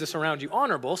know Jesus around you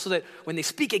honorable, so that when they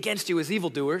speak against you as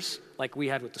evildoers, like we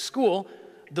had with the school,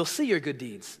 they'll see your good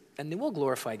deeds, and they will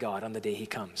glorify God on the day he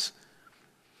comes.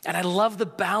 And I love the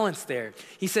balance there.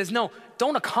 He says, no,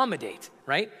 don't accommodate,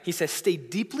 right? He says, stay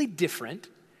deeply different,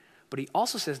 but he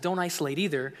also says, don't isolate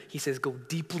either. He says, go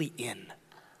deeply in,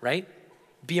 right?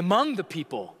 Be among the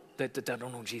people that don't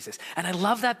know Jesus. And I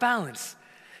love that balance.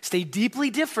 Stay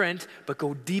deeply different, but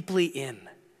go deeply in.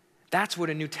 That's what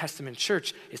a New Testament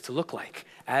church is to look like,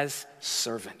 as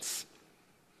servants.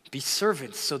 Be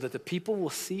servants so that the people will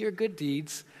see your good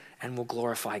deeds and will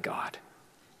glorify God.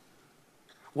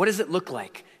 What does it look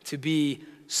like to be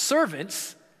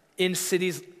servants in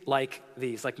cities like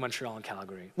these, like Montreal and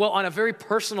Calgary? Well, on a very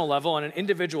personal level, on an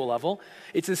individual level,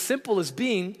 it's as simple as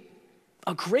being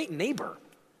a great neighbor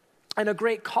and a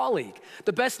great colleague,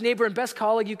 the best neighbor and best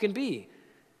colleague you can be,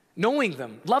 knowing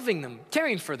them, loving them,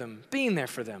 caring for them, being there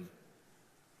for them.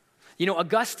 You know,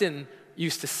 Augustine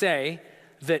used to say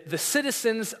that the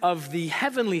citizens of the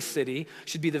heavenly city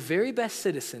should be the very best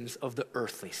citizens of the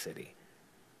earthly city.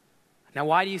 Now,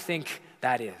 why do you think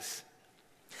that is?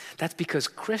 That's because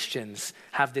Christians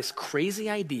have this crazy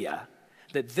idea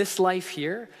that this life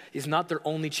here is not their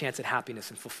only chance at happiness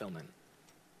and fulfillment.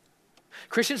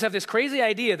 Christians have this crazy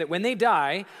idea that when they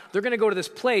die, they're going to go to this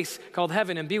place called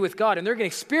heaven and be with God, and they're going to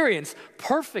experience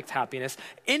perfect happiness,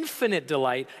 infinite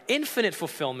delight, infinite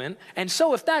fulfillment. And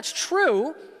so if that's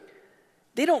true,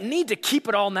 they don't need to keep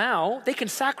it all now. They can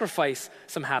sacrifice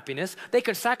some happiness. They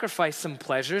can sacrifice some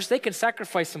pleasures. They can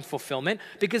sacrifice some fulfillment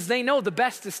because they know the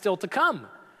best is still to come.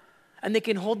 And they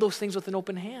can hold those things with an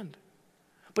open hand.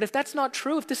 But if that's not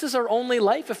true, if this is our only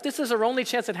life, if this is our only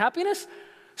chance at happiness,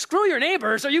 screw your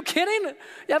neighbors. Are you kidding?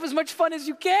 You have as much fun as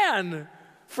you can.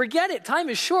 Forget it. Time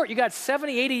is short. You got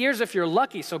 70, 80 years if you're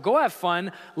lucky. So go have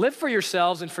fun, live for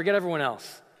yourselves, and forget everyone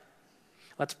else.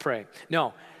 Let's pray.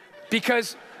 No,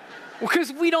 because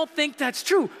we don't think that's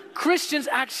true. Christians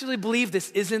actually believe this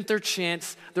isn't their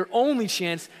chance, their only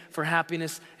chance for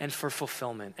happiness and for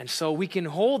fulfillment. And so we can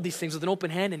hold these things with an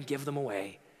open hand and give them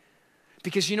away.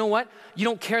 Because you know what? You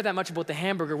don't care that much about the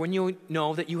hamburger when you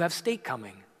know that you have steak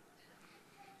coming.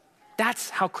 That's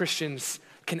how Christians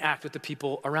can act with the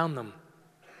people around them.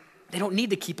 They don't need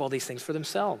to keep all these things for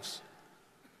themselves.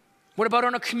 What about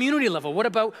on a community level? What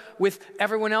about with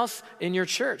everyone else in your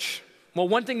church? Well,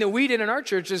 one thing that we did in our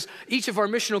church is each of our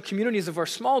missional communities of our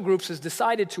small groups has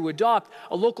decided to adopt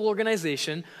a local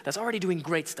organization that's already doing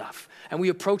great stuff. And we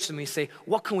approach them and we say,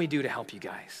 what can we do to help you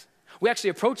guys? We actually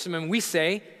approach them and we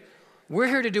say, we're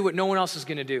here to do what no one else is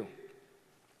going to do.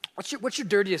 What's your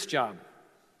dirtiest job?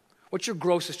 What's your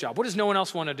grossest job? What does no one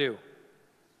else want to do?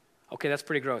 Okay, that's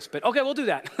pretty gross, but okay, we'll do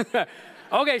that.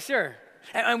 Okay, sure.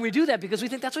 And we do that because we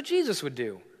think that's what Jesus would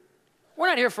do. We're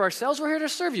not here for ourselves, we're here to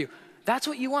serve you. That's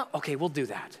what you want? Okay, we'll do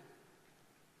that.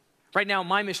 Right now,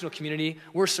 my missional community,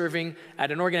 we're serving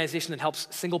at an organization that helps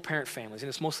single-parent families, and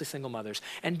it's mostly single mothers.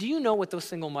 And do you know what those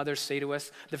single mothers say to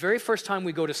us? The very first time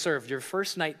we go to serve, your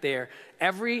first night there,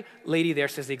 every lady there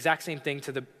says the exact same thing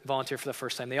to the volunteer for the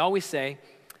first time. They always say,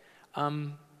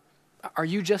 are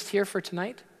you just here for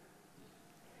tonight?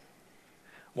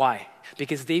 Why?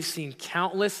 Because they've seen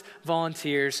countless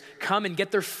volunteers come and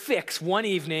get their fix one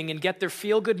evening and get their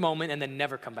feel-good moment and then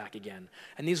never come back again.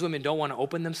 And these women don't want to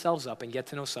open themselves up and get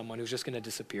to know someone who's just going to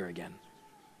disappear again.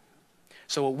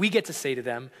 So what we get to say to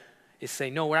them is say,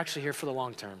 no, we're actually here for the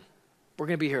long term. We're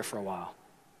going to be here for a while.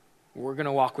 We're going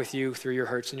to walk with you through your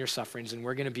hurts and your sufferings, and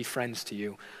we're going to be friends to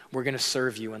you. We're going to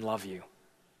serve you and love you.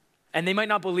 And they might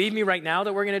not believe me right now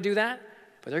that we're going to do that,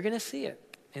 but they're going to see it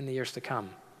in the years to come.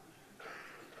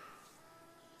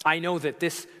 I know that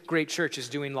this great church is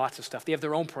doing lots of stuff. They have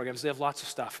their own programs. They have lots of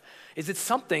stuff. Is it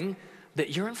something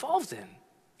that you're involved in?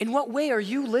 In what way are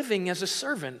you living as a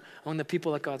servant among the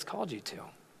people that God's called you to?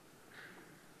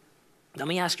 Let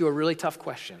me ask you a really tough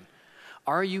question.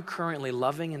 Are you currently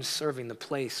loving and serving the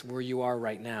place where you are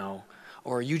right now,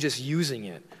 or are you just using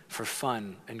it for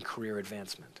fun and career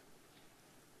advancement?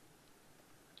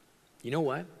 You know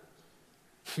what?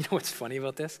 You know what's funny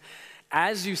about this?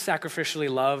 As you sacrificially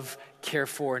love, care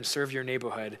for, and serve your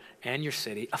neighborhood and your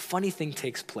city, a funny thing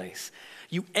takes place.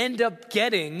 You end up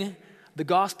getting the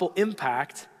gospel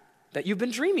impact that you've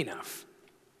been dreaming of.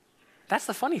 That's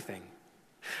the funny thing.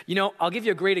 You know, I'll give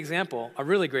you a great example, a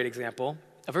really great example,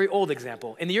 a very old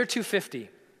example. In the year 250,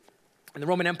 in the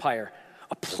Roman Empire,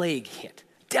 a plague hit,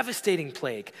 devastating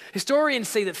plague. Historians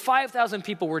say that 5,000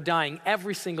 people were dying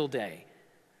every single day.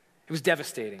 It was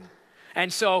devastating.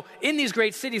 And so in these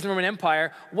great cities in the Roman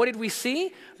Empire, what did we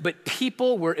see? But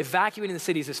people were evacuating the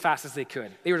cities as fast as they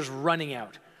could. They were just running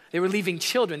out. They were leaving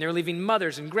children. They were leaving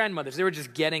mothers and grandmothers. They were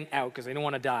just getting out because they didn't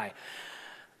want to die.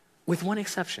 With one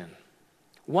exception.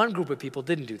 One group of people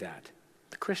didn't do that.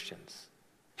 The Christians.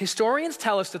 Historians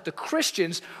tell us that the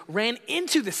Christians ran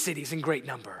into the cities in great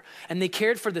number, and they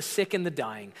cared for the sick and the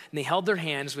dying, and they held their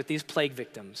hands with these plague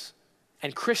victims.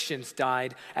 And Christians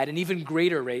died at an even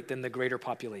greater rate than the greater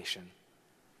population.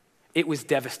 It was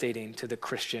devastating to the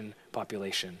Christian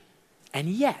population. And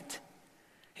yet,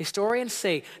 historians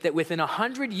say that within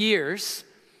 100 years,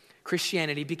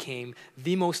 Christianity became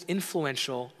the most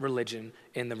influential religion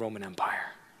in the Roman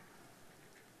Empire.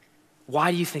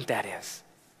 Why do you think that is?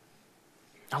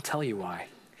 I'll tell you why.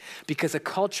 because a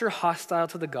culture hostile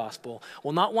to the gospel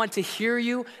will not want to hear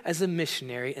you as a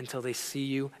missionary until they see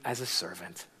you as a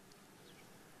servant.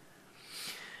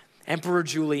 Emperor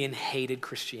Julian hated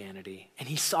Christianity, and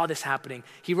he saw this happening.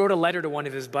 He wrote a letter to one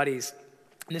of his buddies,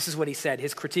 and this is what he said,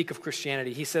 his critique of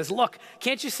Christianity. He says, look,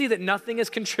 can't you see that nothing has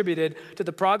contributed to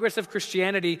the progress of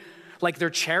Christianity like their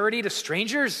charity to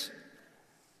strangers?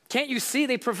 Can't you see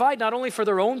they provide not only for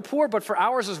their own poor, but for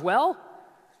ours as well?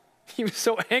 He was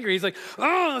so angry. He's like,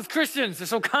 oh, those Christians, they're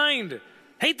so kind.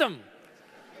 Hate them.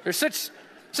 They're such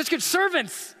good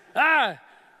servants. They're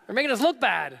making us look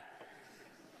bad.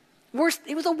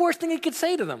 It was the worst thing he could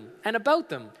say to them and about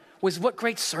them was what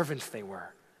great servants they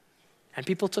were. And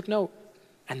people took note,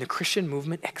 and the Christian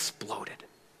movement exploded.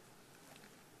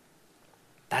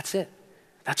 That's it.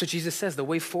 That's what Jesus says. The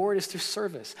way forward is through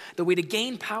service. The way to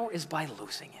gain power is by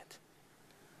losing it.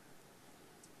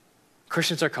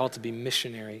 Christians are called to be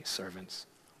missionary servants.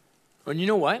 And you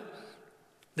know what?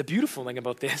 The beautiful thing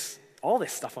about this, all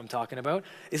this stuff I'm talking about,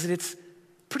 is that it's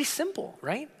pretty simple,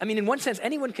 right? I mean, in one sense,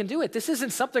 anyone can do it. This isn't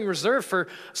something reserved for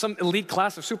some elite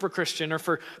class of super Christian or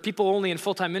for people only in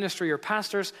full-time ministry or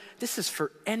pastors. This is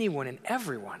for anyone and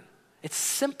everyone. It's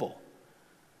simple,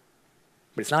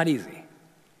 but it's not easy.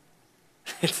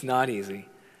 It's not easy.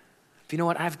 But you know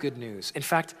what? I have good news. In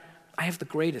fact, I have the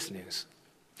greatest news.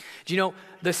 Do you know,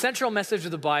 the central message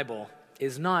of the Bible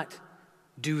is not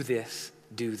do this,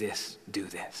 do this, do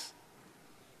this.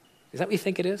 Is that what you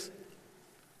think it is?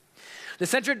 The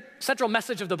central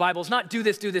message of the Bible is not do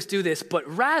this, do this, do this, but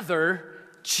rather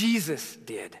Jesus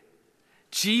did.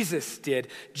 Jesus did.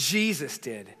 Jesus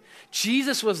did.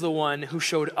 Jesus was the one who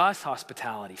showed us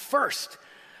hospitality first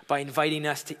by inviting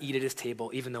us to eat at his table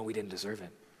even though we didn't deserve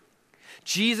it.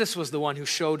 Jesus was the one who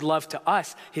showed love to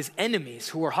us, his enemies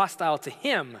who were hostile to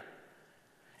him,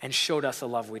 and showed us a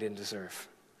love we didn't deserve.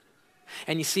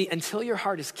 And you see, until your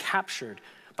heart is captured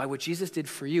by what Jesus did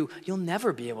for you, you'll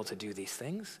never be able to do these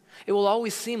things. It will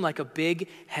always seem like a big,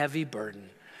 heavy burden,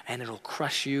 and it'll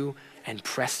crush you and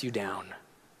press you down.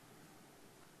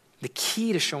 The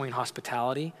key to showing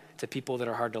hospitality to people that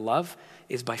are hard to love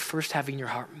is by first having your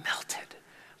heart melted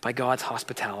by God's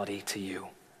hospitality to you.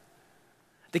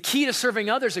 The key to serving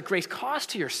others at great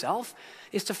cost to yourself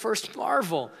is to first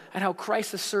marvel at how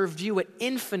Christ has served you at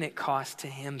infinite cost to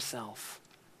himself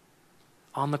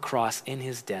on the cross in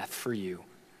his death for you.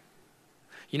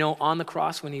 You know, on the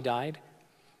cross when he died,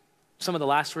 some of the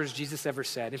last words Jesus ever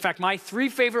said, in fact, my 3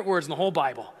 favorite words in the whole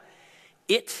Bible,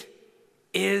 it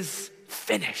is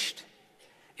finished,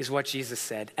 is what Jesus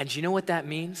said. And do you know what that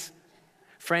means?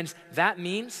 Friends, that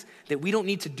means that we don't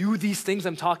need to do these things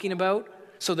I'm talking about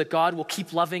so that God will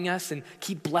keep loving us and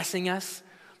keep blessing us.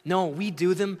 No, we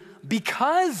do them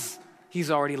because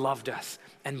he's already loved us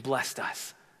and blessed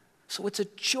us. So it's a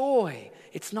joy.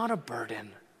 It's not a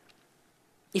burden.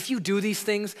 If you do these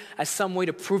things as some way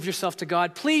to prove yourself to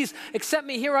God, please accept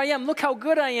me, here I am, look how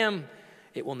good I am.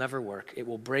 It will never work. It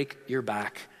will break your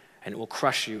back and it will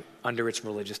crush you under its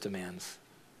religious demands.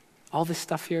 All this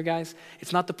stuff here, guys,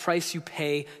 it's not the price you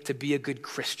pay to be a good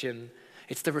Christian.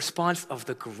 It's the response of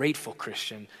the grateful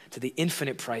Christian to the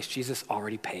infinite price Jesus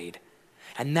already paid.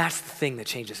 And that's the thing that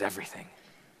changes everything.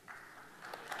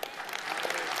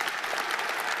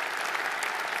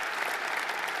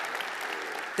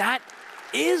 That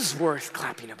is worth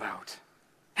clapping about.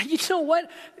 And you know what?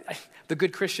 The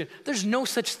good Christian, there's no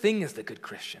such thing as the good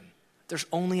Christian. There's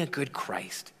only a good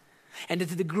Christ. And to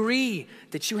the degree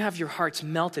that you have your hearts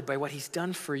melted by what he's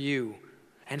done for you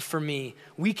and for me,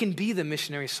 we can be the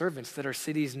missionary servants that our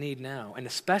cities need now, and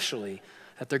especially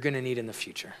that they're going to need in the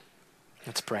future.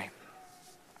 Let's pray.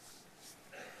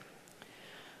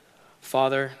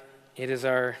 Father, it is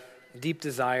our deep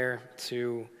desire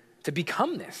to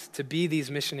become this, to be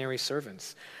these missionary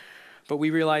servants. But we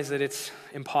realize that it's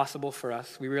impossible for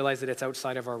us. We realize that it's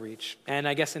outside of our reach. And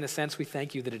I guess in a sense, we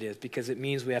thank you that it is, because it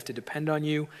means we have to depend on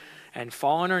you and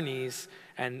fall on our knees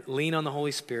and lean on the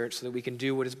Holy Spirit so that we can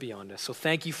do what is beyond us. So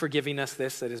thank you for giving us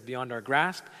this that is beyond our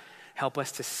grasp. Help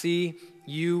us to see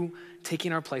you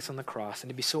taking our place on the cross and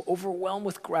to be so overwhelmed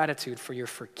with gratitude for your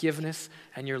forgiveness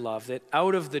and your love that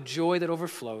out of the joy that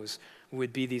overflows, we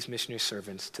would be these missionary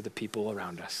servants to the people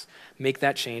around us. Make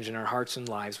that change in our hearts and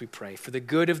lives, we pray, for the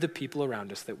good of the people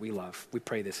around us that we love. We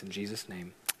pray this in Jesus'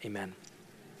 name. Amen.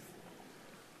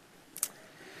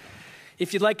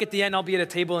 If you'd like, at the end, I'll be at a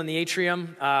table in the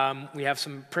atrium. We have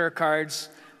some prayer cards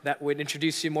that would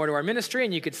introduce you more to our ministry,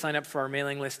 and you could sign up for our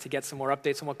mailing list to get some more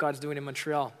updates on what God's doing in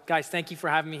Montreal. Guys, thank you for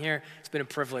having me here. It's been a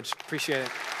privilege. Appreciate it.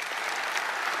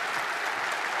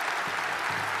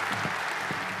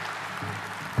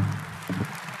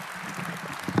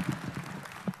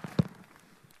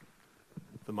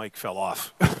 The mic fell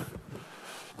off.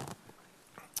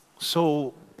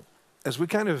 So as we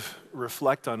kind of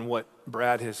reflect on what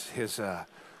Brad has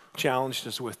challenged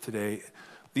us with today,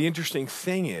 the interesting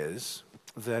thing is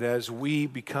that as we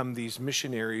become these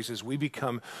missionaries, as we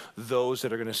become those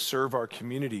that are going to serve our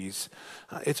communities,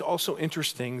 it's also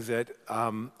interesting that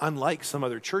unlike some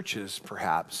other churches,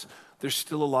 perhaps, there's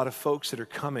still a lot of folks that are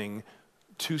coming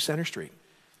to Center Street.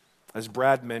 As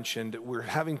Brad mentioned, we're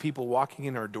having people walking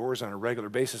in our doors on a regular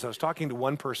basis. I was talking to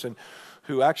one person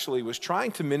who actually was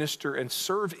trying to minister and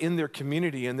serve in their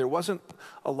community, and there wasn't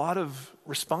a lot of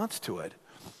response to it.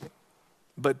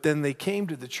 But then they came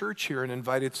to the church here and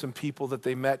invited some people that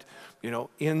they met,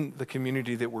 in the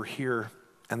community that were here,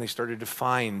 and they started to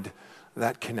find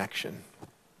that connection.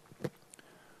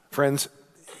 Friends,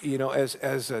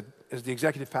 as the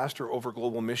executive pastor over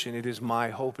Global Mission, it is my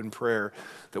hope and prayer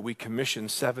that we commission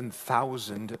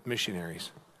 7,000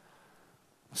 missionaries.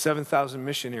 7,000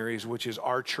 missionaries, which is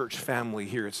our church family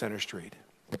here at Center Street.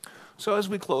 So as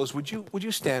we close, would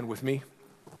you stand with me?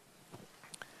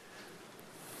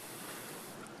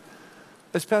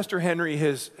 As Pastor Henry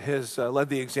has led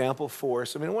the example for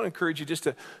us, I want to encourage you just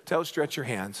to outstretch your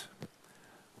hands.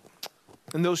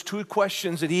 And those two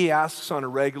questions that he asks on a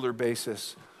regular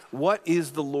basis, what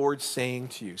is the Lord saying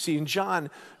to you? See, in John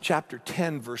chapter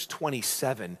 10, verse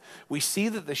 27, we see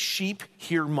that the sheep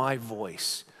hear my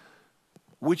voice,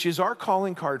 which is our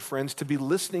calling card, friends, to be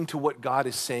listening to what God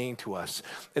is saying to us.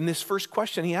 And this first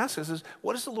question he asks us is,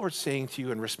 what is the Lord saying to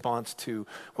you in response to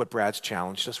what Brad's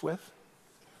challenged us with?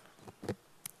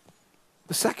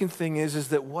 The second thing is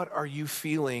that what are you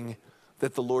feeling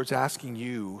that the Lord's asking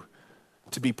you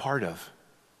to be part of?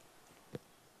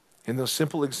 In those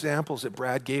simple examples that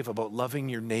Brad gave about loving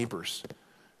your neighbors,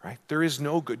 right? There is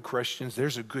no good Christians,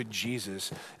 there's a good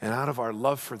Jesus. And out of our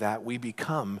love for that, we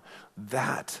become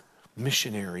that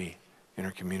missionary in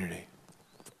our community.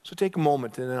 So take a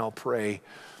moment and then I'll pray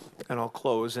and I'll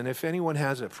close. And if anyone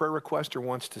has a prayer request or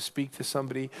wants to speak to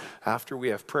somebody after, we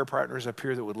have prayer partners up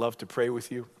here that would love to pray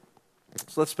with you.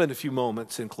 So let's spend a few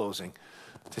moments in closing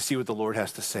to see what the Lord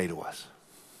has to say to us.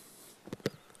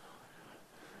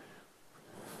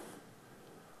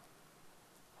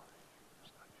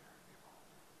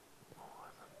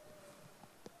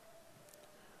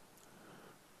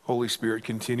 Holy Spirit,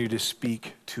 continue to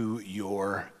speak to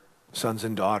your sons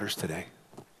and daughters today.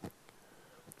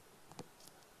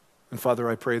 And Father,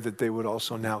 I pray that they would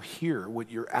also now hear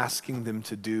what you're asking them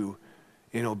to do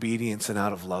in obedience and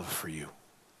out of love for you.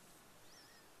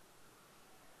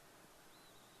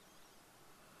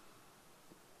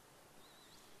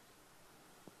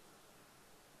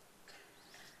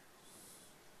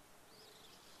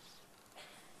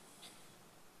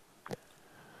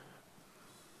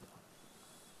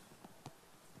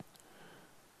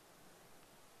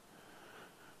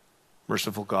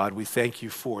 Merciful God, we thank you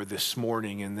for this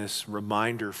morning and this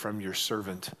reminder from your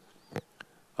servant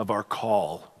of our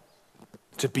call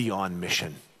to be on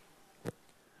mission,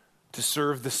 to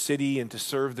serve the city and to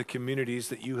serve the communities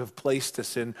that you have placed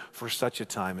us in for such a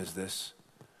time as this.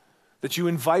 That you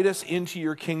invite us into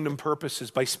your kingdom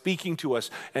purposes by speaking to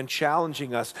us and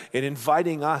challenging us and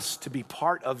inviting us to be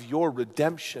part of your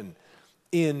redemption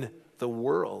in the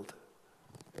world.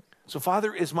 So,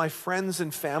 Father, as my friends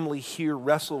and family here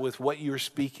wrestle with what you're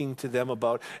speaking to them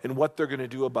about and what they're going to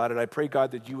do about it, I pray,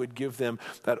 God, that you would give them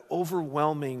that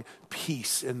overwhelming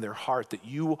peace in their heart, that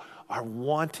you are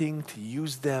wanting to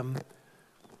use them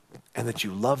and that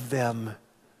you love them,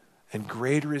 and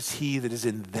greater is he that is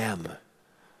in them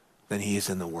than he is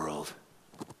in the world.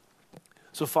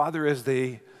 So, Father, as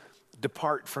they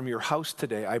depart from your house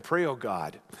today, I pray, oh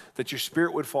God, that your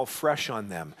Spirit would fall fresh on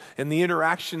them. And the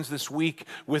interactions this week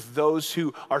with those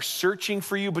who are searching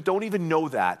for you but don't even know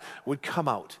that would come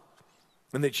out.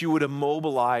 And that you would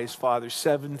immobilize, Father,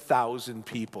 7,000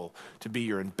 people to be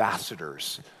your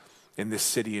ambassadors in this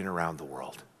city and around the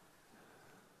world.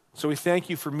 So we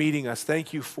thank you for meeting us.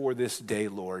 Thank you for this day,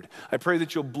 Lord. I pray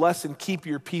that you'll bless and keep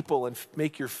your people and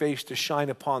make your face to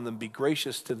shine upon them, be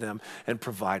gracious to them, and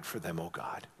provide for them, oh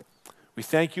God. We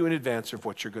thank you in advance of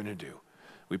what you're going to do.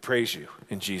 We praise you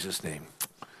in Jesus' name.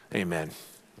 Amen.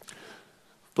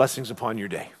 Blessings upon your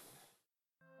day.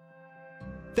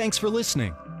 Thanks for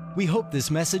listening. We hope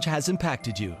this message has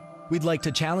impacted you. We'd like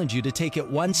to challenge you to take it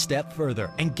one step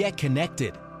further and get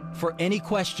connected. For any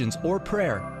questions or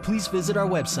prayer, please visit our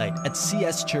website at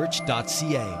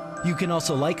cschurch.ca. You can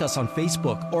also like us on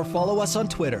Facebook or follow us on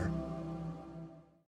Twitter.